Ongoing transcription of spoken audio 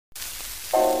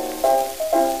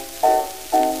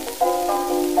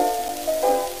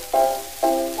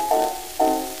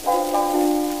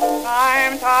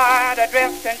that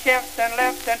drifts and shifts and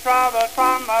lifts and travels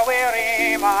from a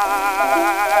weary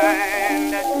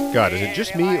mind. God, is it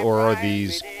just me, or are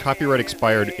these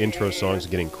copyright-expired intro songs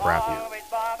getting crappier?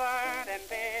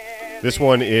 This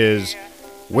one is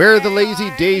Where the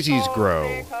Lazy Daisies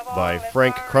Grow by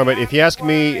Frank Crummett. If you ask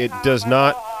me, it does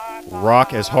not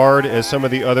rock as hard as some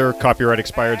of the other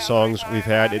copyright-expired songs we've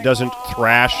had. It doesn't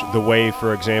thrash the way,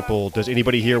 for example, Does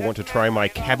Anybody Here Want to Try My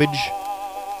Cabbage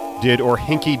did, or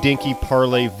Hinky Dinky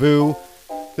Parlez-Vous.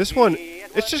 This one,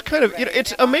 it's just kind of,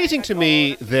 it's amazing to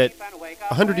me that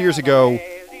 100 years ago,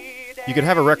 you could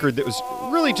have a record that was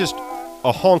really just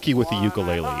a honky with the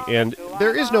ukulele, and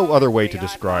there is no other way to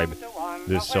describe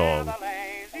this song.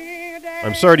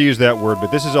 I'm sorry to use that word,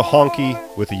 but this is a honky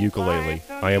with a ukulele.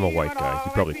 I am a white guy.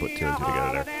 You probably put two and two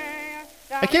together there.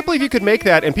 I can't believe you could make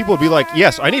that, and people would be like,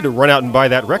 yes, I need to run out and buy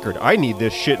that record. I need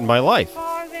this shit in my life.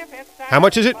 How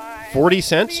much is it? 40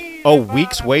 cents? A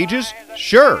week's wages?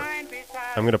 Sure.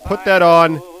 I'm going to put that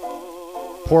on,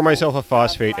 pour myself a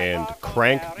phosphate, and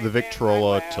crank the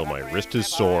Victrola till my wrist is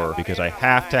sore, because I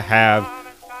have to have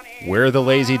Where the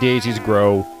Lazy Daisies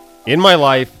Grow in my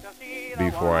life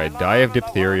before I die of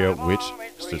diphtheria, which,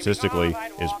 statistically,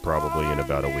 is probably in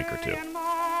about a week or two.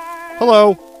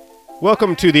 Hello.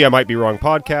 Welcome to the I Might Be Wrong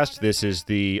podcast. This is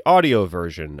the audio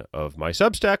version of my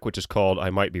Substack, which is called I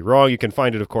Might Be Wrong. You can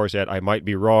find it, of course, at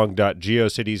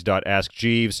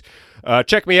imightbewrong.geocities.askjeeves.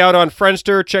 Check me out on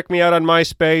Friendster. Check me out on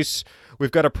MySpace. We've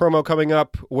got a promo coming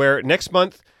up where next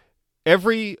month,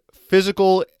 every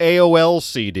physical AOL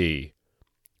CD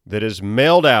that is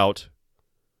mailed out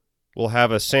will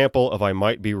have a sample of I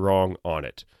Might Be Wrong on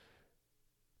it.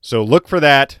 So look for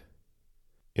that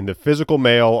in the physical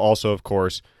mail. Also, of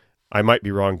course,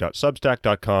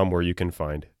 imightbewrong.substack.com, where you can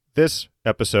find this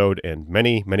episode and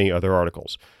many, many other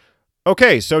articles.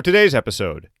 Okay, so today's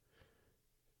episode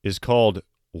is called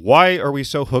Why Are We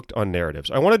So Hooked on Narratives?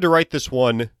 I wanted to write this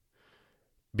one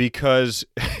because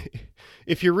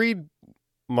if you read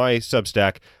my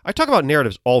Substack, I talk about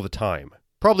narratives all the time.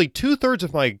 Probably 2/3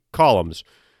 of my columns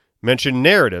mention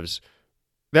narratives.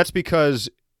 That's because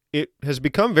it has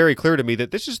become very clear to me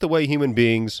that this is the way human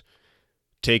beings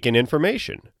take in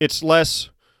information. It's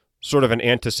less sort of an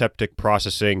antiseptic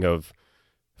processing of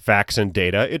facts and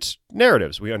data. It's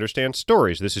narratives. We understand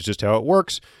stories. This is just how it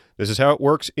works. This is how it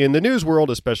works in the news world,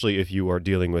 especially if you are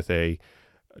dealing with a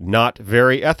not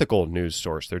very ethical news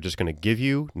source. They're just going to give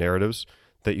you narratives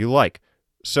that you like.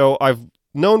 So I've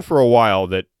known for a while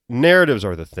that narratives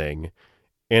are the thing.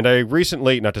 And I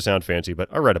recently, not to sound fancy, but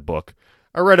I read a book.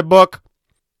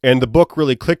 And the book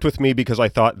really clicked with me because I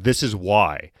thought, this is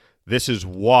why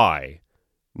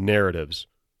narratives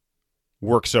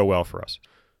work so well for us.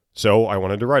 So I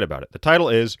wanted to write about it. The title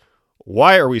is,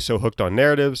 Why Are We So Hooked on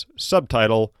Narratives?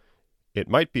 Subtitle, It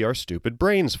Might Be Our Stupid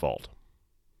Brain's Fault.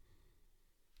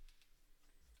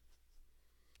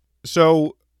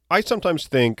 So I sometimes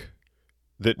think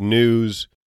that news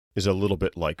is a little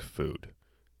bit like food.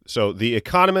 So The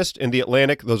Economist and The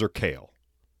Atlantic, those are kale.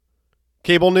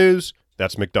 Cable news,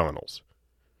 that's McDonald's.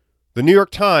 The New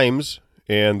York Times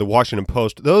and the Washington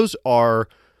Post, those are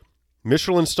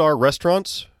Michelin star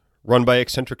restaurants run by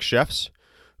eccentric chefs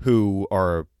who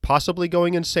are possibly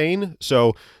going insane.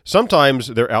 So sometimes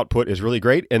their output is really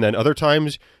great, and then other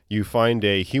times you find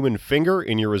a human finger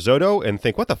in your risotto and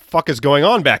think, what the fuck is going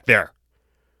on back there?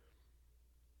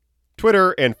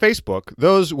 Twitter and Facebook,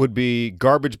 those would be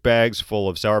garbage bags full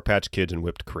of Sour Patch Kids and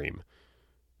whipped cream.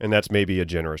 And that's maybe a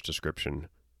generous description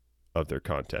of their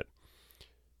content.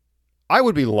 I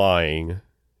would be lying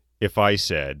if I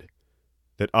said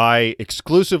that I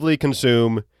exclusively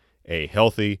consume a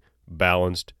healthy,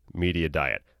 balanced media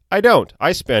diet. I don't.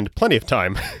 I spend plenty of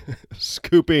time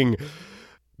scooping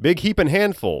big heaping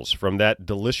handfuls from that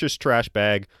delicious trash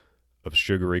bag of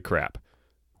sugary crap.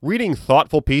 Reading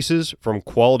thoughtful pieces from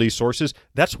quality sources,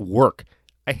 that's work.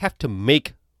 I have to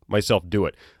make myself do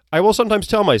it. I will sometimes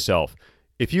tell myself,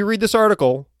 if you read this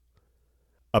article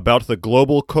about the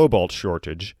global cobalt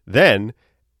shortage, then,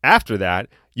 after that,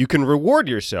 you can reward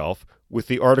yourself with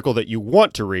the article that you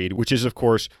want to read, which is, of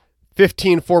course,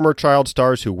 15 former child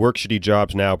stars who work shitty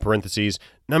jobs now, parentheses,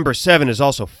 number 7 is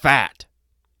also fat.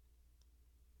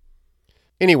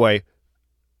 Anyway,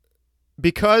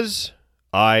 because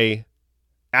I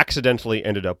accidentally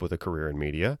ended up with a career in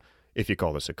media, if you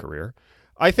call this a career,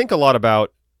 I think a lot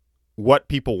about what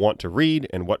people want to read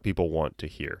and what people want to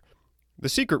hear. The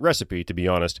secret recipe, to be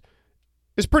honest,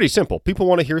 is pretty simple. People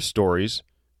want to hear stories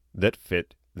that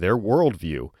fit their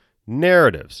worldview.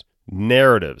 Narratives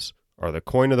are the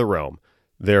coin of the realm.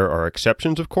 There are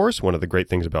exceptions, of course. One of the great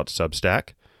things about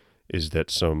Substack is that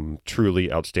some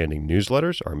truly outstanding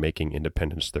newsletters are making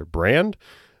independence their brand.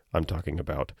 I'm talking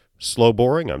about slow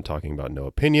boring. I'm talking about no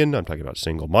opinion. I'm talking about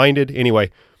single-minded.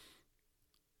 Anyway,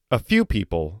 a few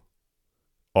people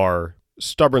are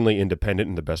stubbornly independent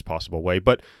in the best possible way,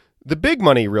 but the big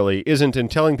money really isn't in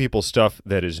telling people stuff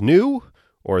that is new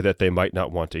or that they might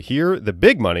not want to hear. The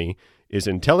big money is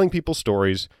in telling people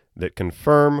stories that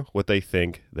confirm what they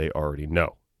think they already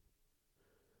know.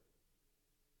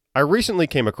 I recently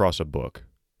came across a book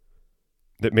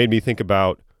that made me think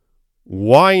about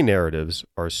why narratives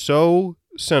are so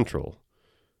central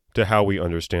to how we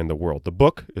understand the world. The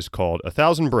book is called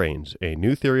 1,000 Brains, A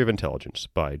New Theory of Intelligence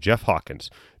by Jeff Hawkins.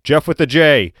 Jeff with a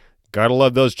J. Gotta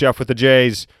love those Jeff with the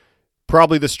J's.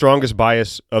 Probably the strongest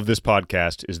bias of this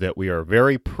podcast is that we are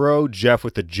very pro Jeff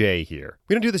with the J here.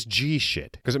 We don't do this G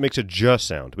shit because it makes a J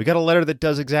sound. We got a letter that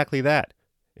does exactly that.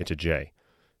 It's a J.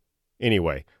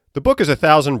 Anyway, the book is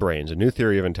 1,000 Brains, A New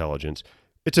Theory of Intelligence.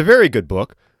 It's a very good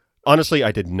book. Honestly,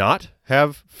 I did not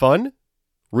have fun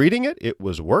reading it. It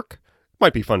was work.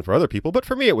 Might be fun for other people, but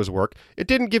for me it was work. It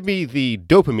didn't give me the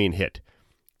dopamine hit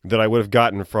that I would have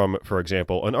gotten from, for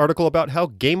example, an article about how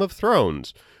Game of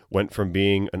Thrones went from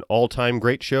being an all-time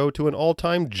great show to an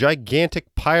all-time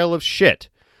gigantic pile of shit,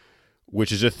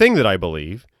 which is a thing that I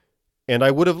believe, and I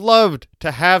would have loved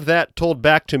to have that told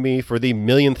back to me for the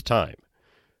millionth time,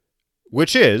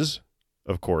 which is,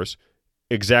 of course,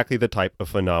 exactly the type of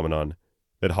phenomenon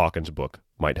that Hawkins' book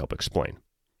might help explain.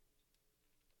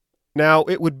 Now,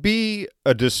 it would be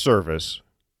a disservice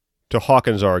to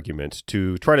Hawkins' argument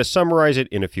to try to summarize it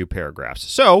in a few paragraphs.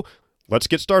 So, let's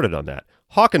get started on that.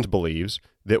 Hawkins believes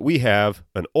that we have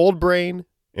an old brain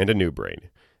and a new brain.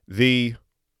 The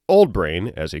old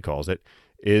brain, as he calls it,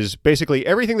 is basically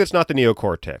everything that's not the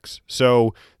neocortex.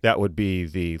 So that would be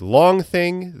the long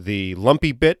thing, the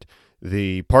lumpy bit,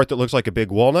 the part that looks like a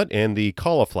big walnut, and the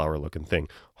cauliflower-looking thing.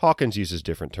 Hawkins uses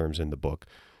different terms in the book.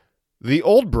 The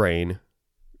old brain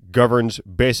governs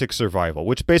basic survival,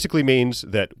 which basically means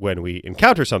that when we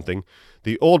encounter something,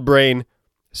 the old brain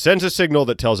sends a signal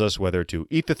that tells us whether to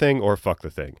eat the thing or fuck the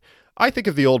thing. I think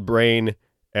of the old brain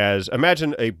as,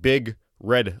 imagine a big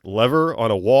red lever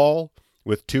on a wall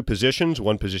with two positions.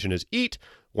 One position is eat,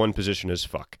 one position is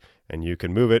fuck. And you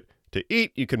can move it to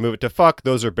eat, you can move it to fuck.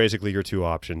 Those are basically your two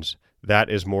options. That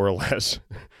is more or less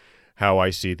how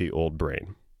I see the old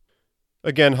brain.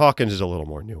 Again, Hawkins is a little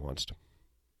more nuanced.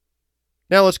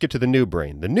 Now let's get to the new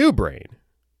brain. The new brain,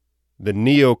 the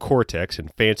neocortex in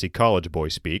fancy college boy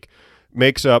speak,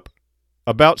 makes up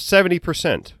about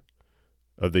 70%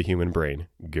 of the human brain,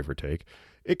 give or take.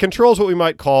 It controls what we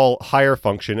might call higher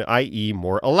function, i.e.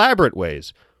 more elaborate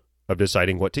ways of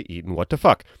deciding what to eat and what to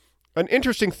fuck. An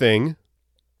interesting thing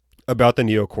about the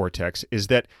neocortex is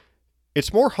that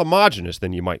it's more homogeneous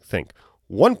than you might think.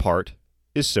 One part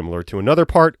is similar to another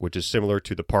part, which is similar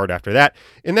to the part after that.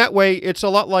 In that way, it's a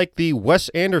lot like the Wes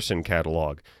Anderson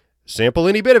catalog. Sample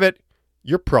any bit of it,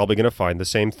 you're probably going to find the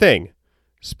same thing.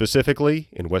 Specifically,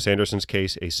 in Wes Anderson's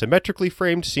case, a symmetrically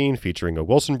framed scene featuring a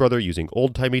Wilson brother using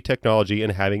old-timey technology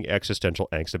and having existential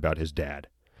angst about his dad.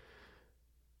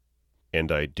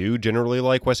 And I do generally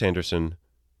like Wes Anderson,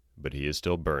 but he is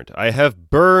still burnt. I have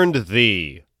burned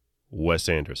thee, Wes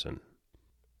Anderson.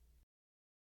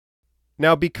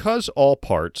 Now, because all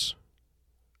parts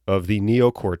of the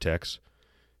neocortex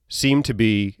seem to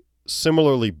be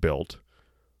similarly built,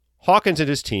 Hawkins and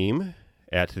his team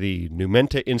at the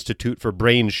Numenta Institute for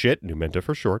Brain Shit, Numenta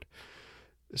for short,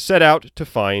 set out to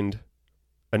find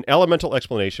an elemental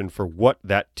explanation for what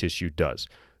that tissue does.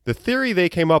 The theory they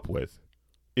came up with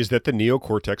is that the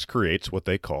neocortex creates what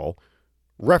they call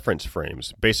reference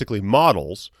frames, basically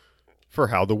models for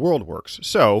how the world works.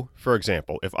 So, for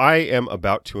example, if I am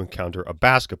about to encounter a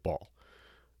basketball,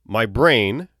 my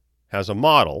brain has a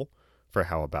model for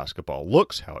how a basketball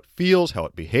looks, how it feels, how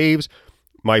it behaves.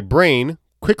 My brain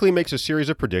quickly makes a series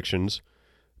of predictions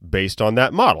based on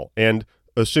that model. And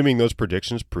assuming those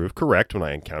predictions prove correct when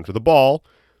I encounter the ball,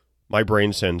 my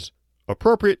brain sends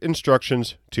appropriate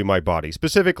instructions to my body.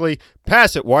 Specifically,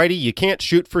 pass it, Whitey, you can't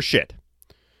shoot for shit.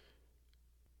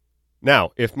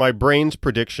 Now, if my brain's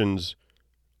predictions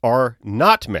are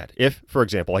not met, if, for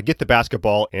example, I get the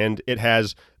basketball and it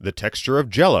has the texture of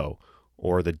Jell-O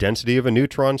or the density of a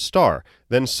neutron star,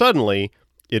 then suddenly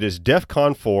it is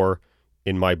DEFCON 4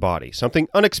 in my body. Something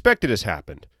unexpected has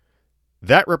happened.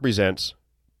 That represents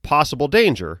possible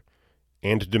danger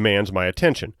and demands my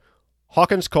attention.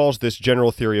 Hawkins calls this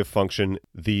general theory of function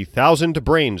the 1,000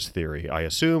 brains theory, I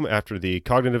assume after the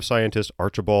cognitive scientist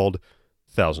Archibald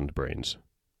Thousand Brains.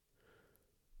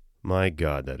 My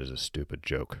God, that is a stupid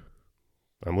joke.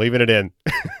 I'm leaving it in.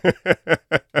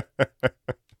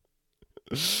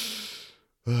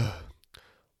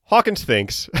 Hawkins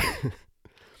thinks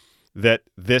that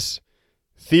this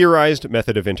theorized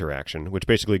method of interaction, which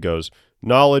basically goes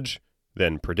knowledge,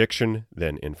 then prediction,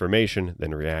 then information,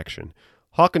 then reaction,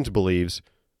 Hawkins believes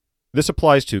this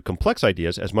applies to complex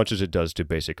ideas as much as it does to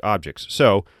basic objects.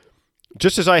 So,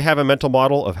 just as I have a mental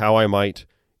model of how I might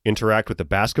interact with the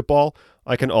basketball,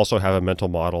 I can also have a mental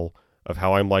model of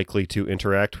how I'm likely to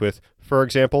interact with, for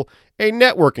example, a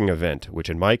networking event, which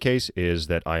in my case is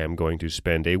that I am going to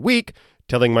spend a week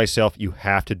telling myself, you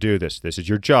have to do this. This is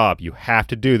your job. You have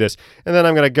to do this. And then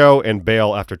I'm going to go and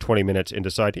bail after 20 minutes and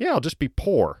decide, yeah, I'll just be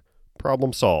poor.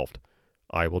 Problem solved.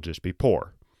 I will just be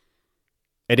poor.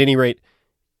 At any rate,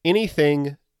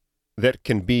 anything that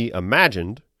can be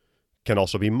imagined can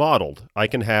also be modeled. I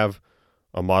can have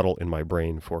a model in my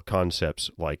brain for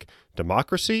concepts like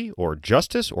democracy or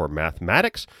justice or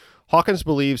mathematics. Hawkins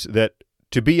believes that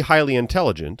to be highly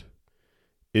intelligent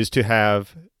is to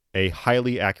have a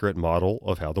highly accurate model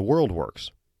of how the world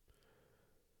works.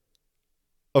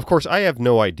 Of course, I have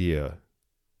no idea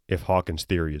if Hawkins'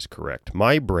 theory is correct.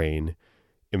 My brain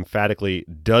emphatically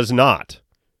does not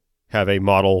have a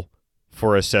model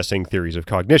for assessing theories of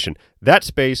cognition. That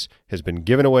space has been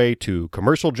given away to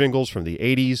commercial jingles from the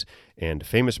 80s and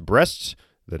famous breasts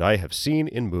that I have seen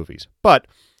in movies. But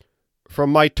from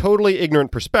my totally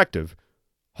ignorant perspective,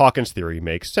 Hawkins' theory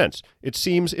makes sense. It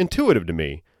seems intuitive to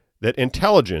me that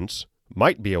intelligence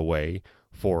might be a way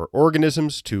for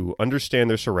organisms to understand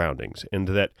their surroundings, and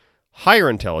that higher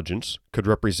intelligence could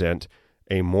represent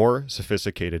a more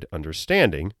sophisticated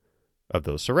understanding of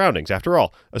those surroundings. After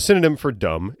all, a synonym for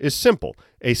dumb is simple.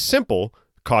 A simple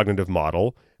cognitive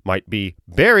model might be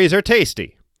berries are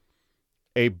tasty.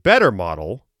 A better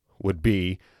model would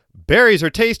be berries are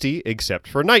tasty except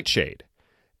for nightshade.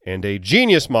 And a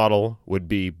genius model would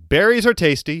be berries are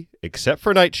tasty except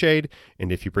for nightshade,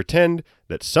 and if you pretend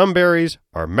that some berries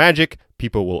are magic,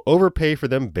 people will overpay for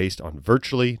them based on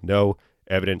virtually no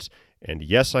evidence. And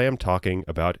yes, I am talking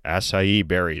about acai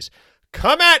berries.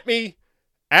 Come at me,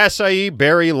 acai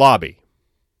berry lobby.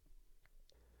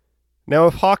 Now,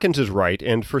 if Hawkins is right,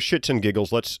 and for shits and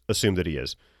giggles, let's assume that he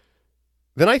is,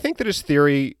 then I think that his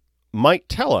theory might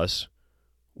tell us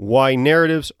why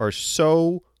narratives are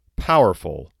so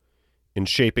powerful in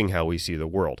shaping how we see the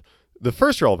world. The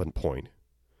first relevant point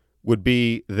would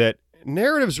be that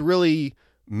narratives really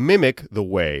mimic the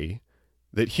way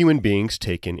that human beings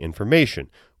take in information.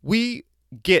 We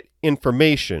get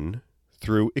information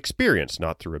through experience,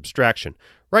 not through abstraction.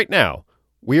 Right now,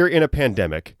 we are in a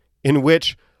pandemic in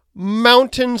which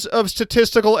mountains of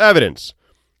statistical evidence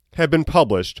have been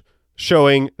published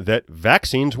showing that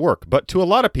vaccines work. But to a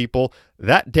lot of people,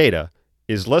 that data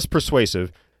is less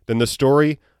persuasive than the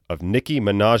story of Nicki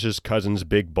Minaj's cousin's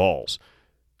big balls.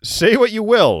 Say what you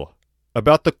will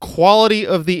about the quality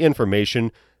of the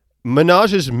information,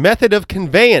 Minaj's method of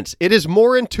conveyance, it is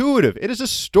more intuitive. It is a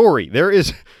story. There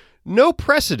is no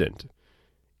precedent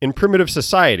in primitive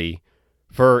society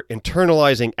for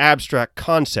internalizing abstract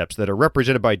concepts that are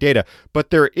represented by data, but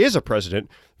there is a precedent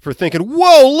for thinking,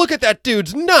 whoa, look at that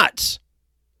dude's nuts.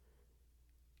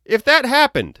 If that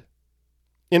happened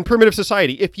in primitive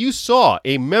society, if you saw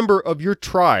a member of your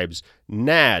tribe's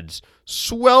nads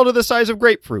swell to the size of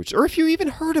grapefruits, or if you even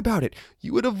heard about it,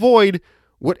 you would avoid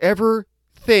whatever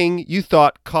thing you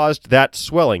thought caused that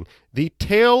swelling. The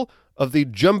tail of the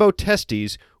jumbo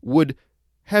testes would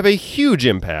have a huge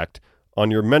impact on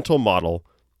your mental model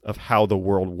of how the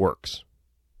world works.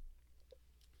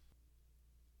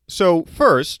 So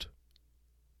first,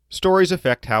 stories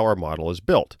affect how our model is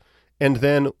built. And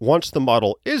then once the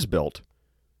model is built,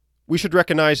 we should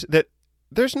recognize that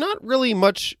there's not really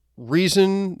much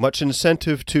reason, much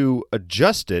incentive to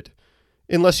adjust it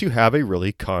unless you have a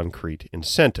really concrete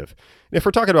incentive. And if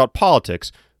we're talking about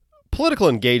politics, political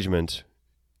engagement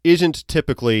isn't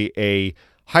typically a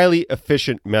highly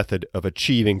efficient method of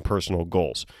achieving personal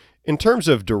goals. In terms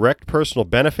of direct personal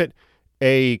benefit,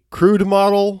 a crude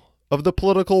model of the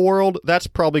political world, that's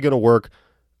probably going to work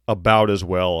about as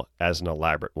well as an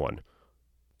elaborate one.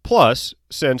 Plus,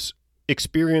 since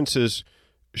experiences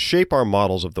shape our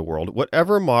models of the world,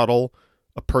 whatever model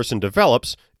a person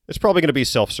develops, it's probably going to be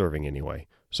self-serving anyway.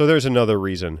 So there's another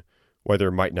reason why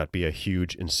there might not be a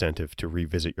huge incentive to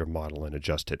revisit your model and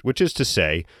adjust it, which is to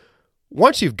say,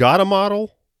 once you've got a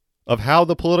model of how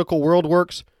the political world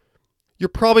works, you're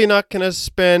probably not going to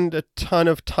spend a ton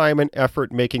of time and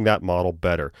effort making that model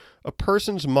better. A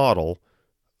person's model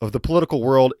of the political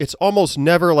world, it's almost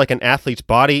never like an athlete's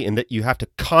body in that you have to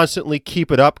constantly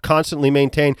keep it up, constantly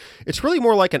maintain. It's really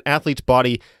more like an athlete's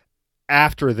body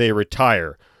after they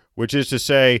retire, which is to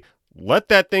say, let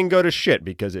that thing go to shit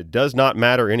because it does not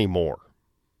matter anymore.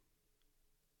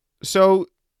 So,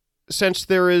 since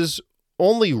there is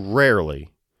only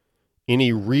rarely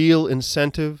any real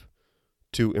incentive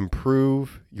to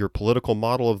improve your political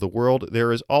model of the world,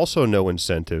 there is also no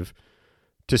incentive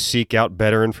to seek out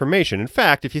better information. In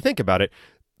fact, if you think about it,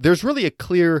 there's really a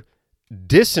clear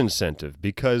disincentive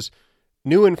because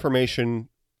new information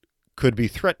could be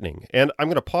threatening. And I'm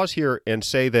going to pause here and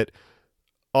say that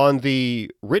on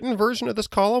the written version of this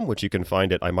column, which you can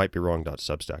find at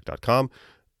imightbewrong.substack.com,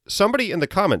 somebody in the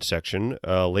comments section,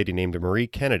 a lady named Marie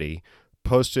Kennedy,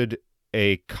 posted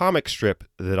a comic strip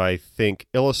that I think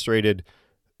illustrated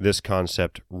this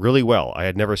concept really well. I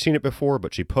had never seen it before,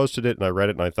 but she posted it and I read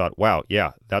it and I thought, wow,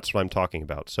 yeah, that's what I'm talking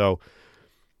about. So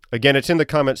again, it's in the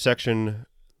comments section.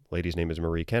 Lady's name is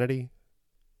Marie Kennedy.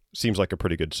 Seems like a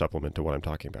pretty good supplement to what I'm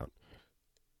talking about.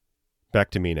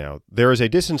 Back to me now. There is a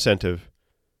disincentive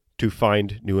to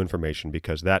find new information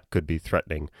because that could be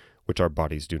threatening, which our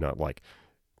bodies do not like.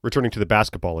 Returning to the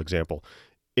basketball example,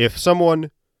 if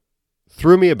someone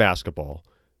threw me a basketball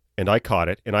and I caught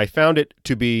it, and I found it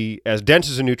to be as dense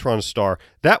as a neutron star,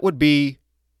 that would be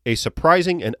a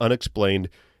surprising and unexplained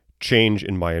change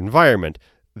in my environment.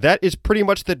 That is pretty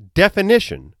much the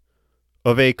definition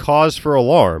of a cause for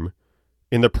alarm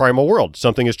in the primal world.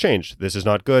 Something has changed. This is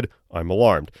not good. I'm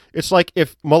alarmed. It's like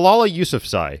if Malala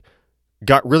Yousafzai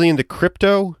got really into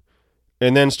crypto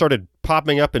and then started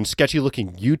popping up in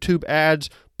sketchy-looking YouTube ads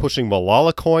pushing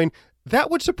Malala coin, that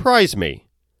would surprise me.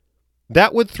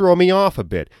 That would throw me off a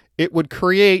bit. It would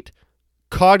create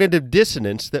cognitive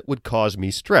dissonance that would cause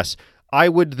me stress. I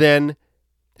would then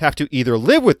have to either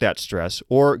live with that stress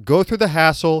or go through the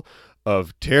hassle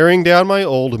of tearing down my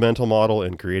old mental model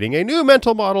and creating a new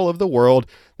mental model of the world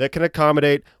that can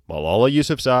accommodate Malala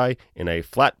Yousafzai in a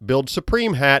flat-billed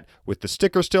Supreme hat with the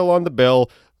sticker still on the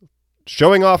bill,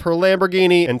 showing off her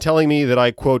Lamborghini and telling me that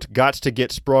I, quote, "gots to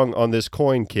get sprung on this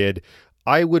coin, kid."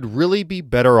 I would really be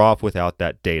better off without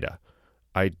that data.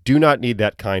 I do not need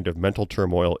that kind of mental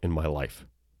turmoil in my life.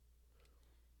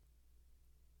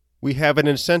 We have an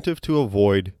incentive to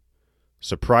avoid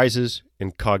surprises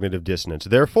and cognitive dissonance.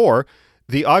 Therefore,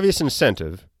 the obvious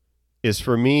incentive is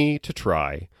for me to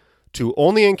try to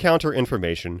only encounter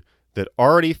information that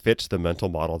already fits the mental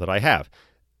model that I have.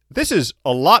 This is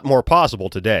a lot more possible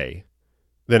today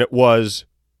than it was,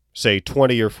 say,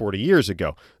 20 or 40 years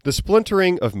ago. The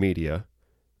splintering of media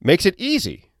makes it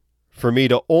easy for me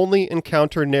to only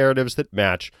encounter narratives that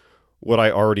match what I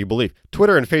already believe.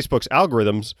 Twitter and Facebook's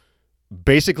algorithms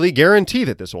basically guarantee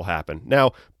that this will happen.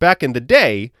 Now, back in the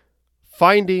day,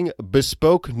 finding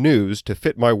bespoke news to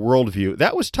fit my worldview,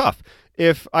 that was tough.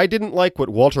 If I didn't like what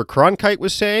Walter Cronkite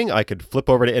was saying, I could flip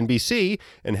over to NBC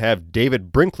and have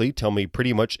David Brinkley tell me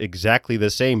pretty much exactly the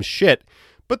same shit,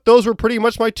 but those were pretty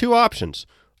much my two options.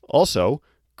 Also,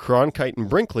 Cronkite and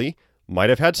Brinkley might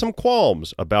have had some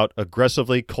qualms about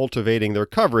aggressively cultivating their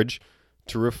coverage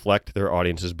to reflect their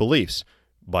audience's beliefs.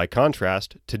 By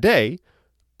contrast, today,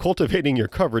 cultivating your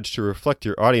coverage to reflect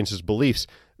your audience's beliefs,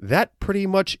 that pretty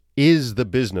much is the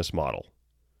business model.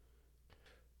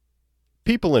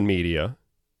 People in media,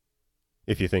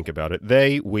 if you think about it,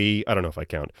 I don't know if I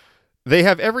count, they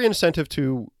have every incentive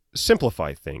to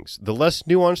simplify things. The less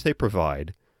nuance they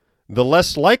provide, the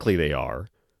less likely they are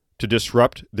to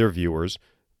disrupt their viewers'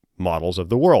 models of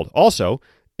the world. Also,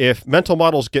 if mental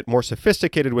models get more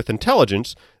sophisticated with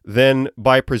intelligence, then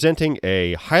by presenting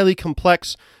a highly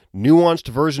complex, nuanced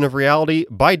version of reality,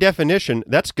 by definition,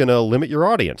 that's going to limit your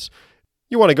audience.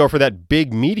 You want to go for that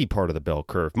big, meaty part of the bell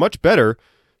curve. Much better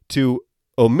to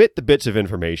omit the bits of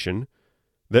information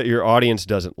that your audience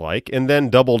doesn't like and then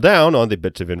double down on the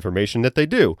bits of information that they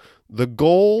do. The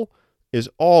goal is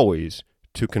always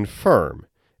to confirm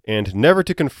and never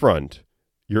to confront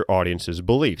your audience's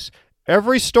beliefs.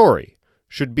 Every story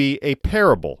should be a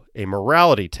parable, a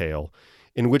morality tale,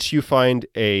 in which you find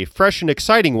a fresh and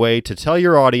exciting way to tell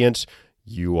your audience,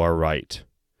 you are right.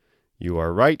 You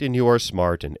are right and you are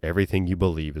smart and everything you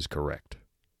believe is correct.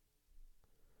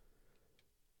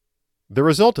 The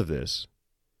result of this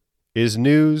is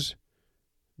news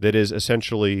that is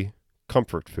essentially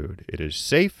comfort food. It is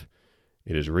safe,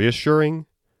 it is reassuring,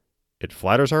 it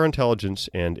flatters our intelligence,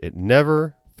 and it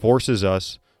never forces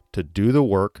us to do the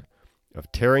work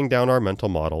of tearing down our mental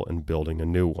model and building a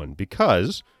new one.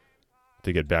 Because,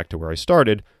 to get back to where I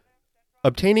started,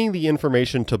 obtaining the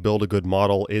information to build a good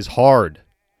model is hard.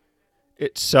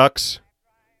 It sucks,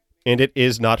 and it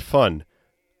is not fun.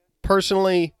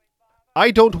 Personally,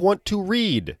 I don't want to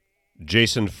read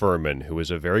Jason Furman, who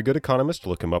is a very good economist.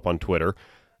 Look him up on Twitter.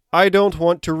 I don't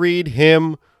want to read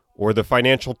him or the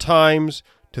Financial Times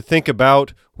to think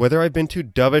about whether I've been too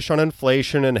dovish on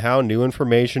inflation and how new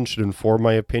information should inform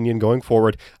my opinion going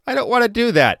forward. I don't want to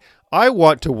do that. I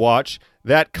want to watch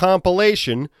that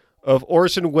compilation of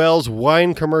Orson Welles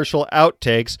wine commercial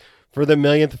outtakes for the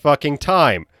millionth fucking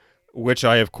time, which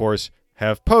I, of course,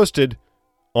 have posted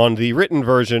on the written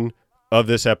version of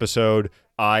this episode.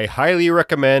 I highly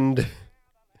recommend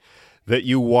that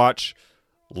you watch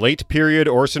late period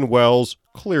Orson Welles,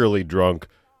 clearly drunk,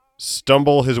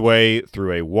 stumble his way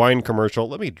through a wine commercial.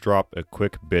 Let me drop a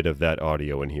quick bit of that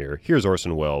audio in here. Here's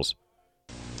Orson Welles.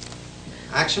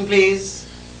 Action, please.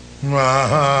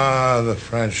 Ah, the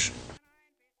French.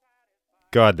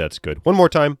 God, that's good. One more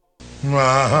time.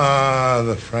 Ah,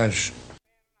 the French.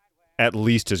 At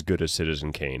least as good as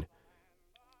Citizen Kane.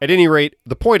 At any rate,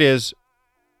 the point is,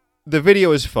 the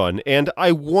video is fun, and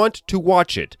I want to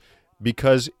watch it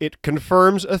because it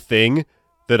confirms a thing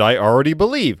that I already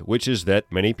believe, which is that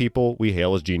many people we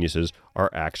hail as geniuses are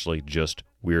actually just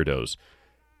weirdos.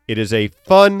 It is a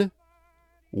fun,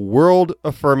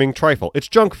 world-affirming trifle. It's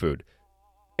junk food.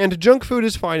 And junk food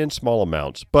is fine in small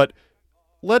amounts, but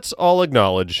let's all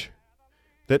acknowledge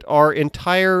that our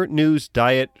entire news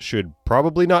diet should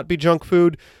probably not be junk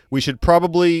food. We should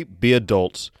probably be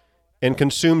adults and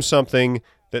consume something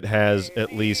that has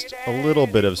at least a little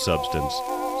bit of substance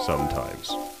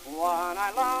sometimes.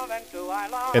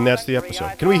 And that's the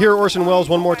episode. Can we hear Orson Welles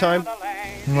one more time?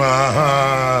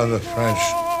 Ah, the French.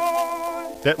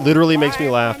 That literally makes me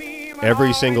laugh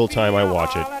every single time I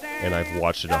watch it, and I've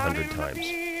watched it 100 times.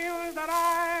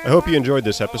 I hope you enjoyed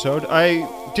this episode.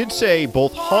 I did say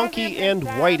both honky and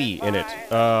whitey in it.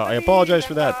 I apologize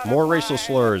for that. More racial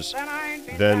slurs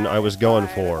than I was going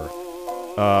for.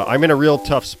 I'm in a real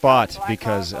tough spot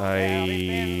because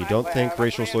I don't think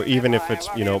racial slur, even if it's,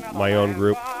 my own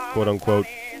group, quote unquote,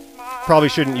 probably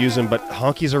shouldn't use them, but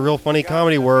honky's a real funny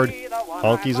comedy word.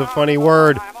 Honky's a funny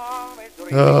word.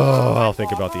 Oh, I'll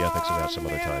think about the ethics of that some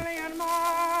other time.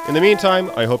 In the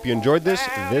meantime, I hope you enjoyed this.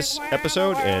 This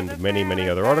episode and many, many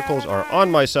other articles are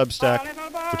on my Substack,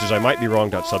 which is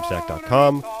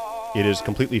imightbewrong.substack.com. It is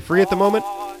completely free at the moment.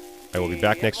 I will be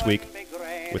back next week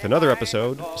with another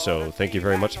episode, so thank you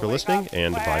very much for listening,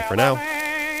 and bye for now.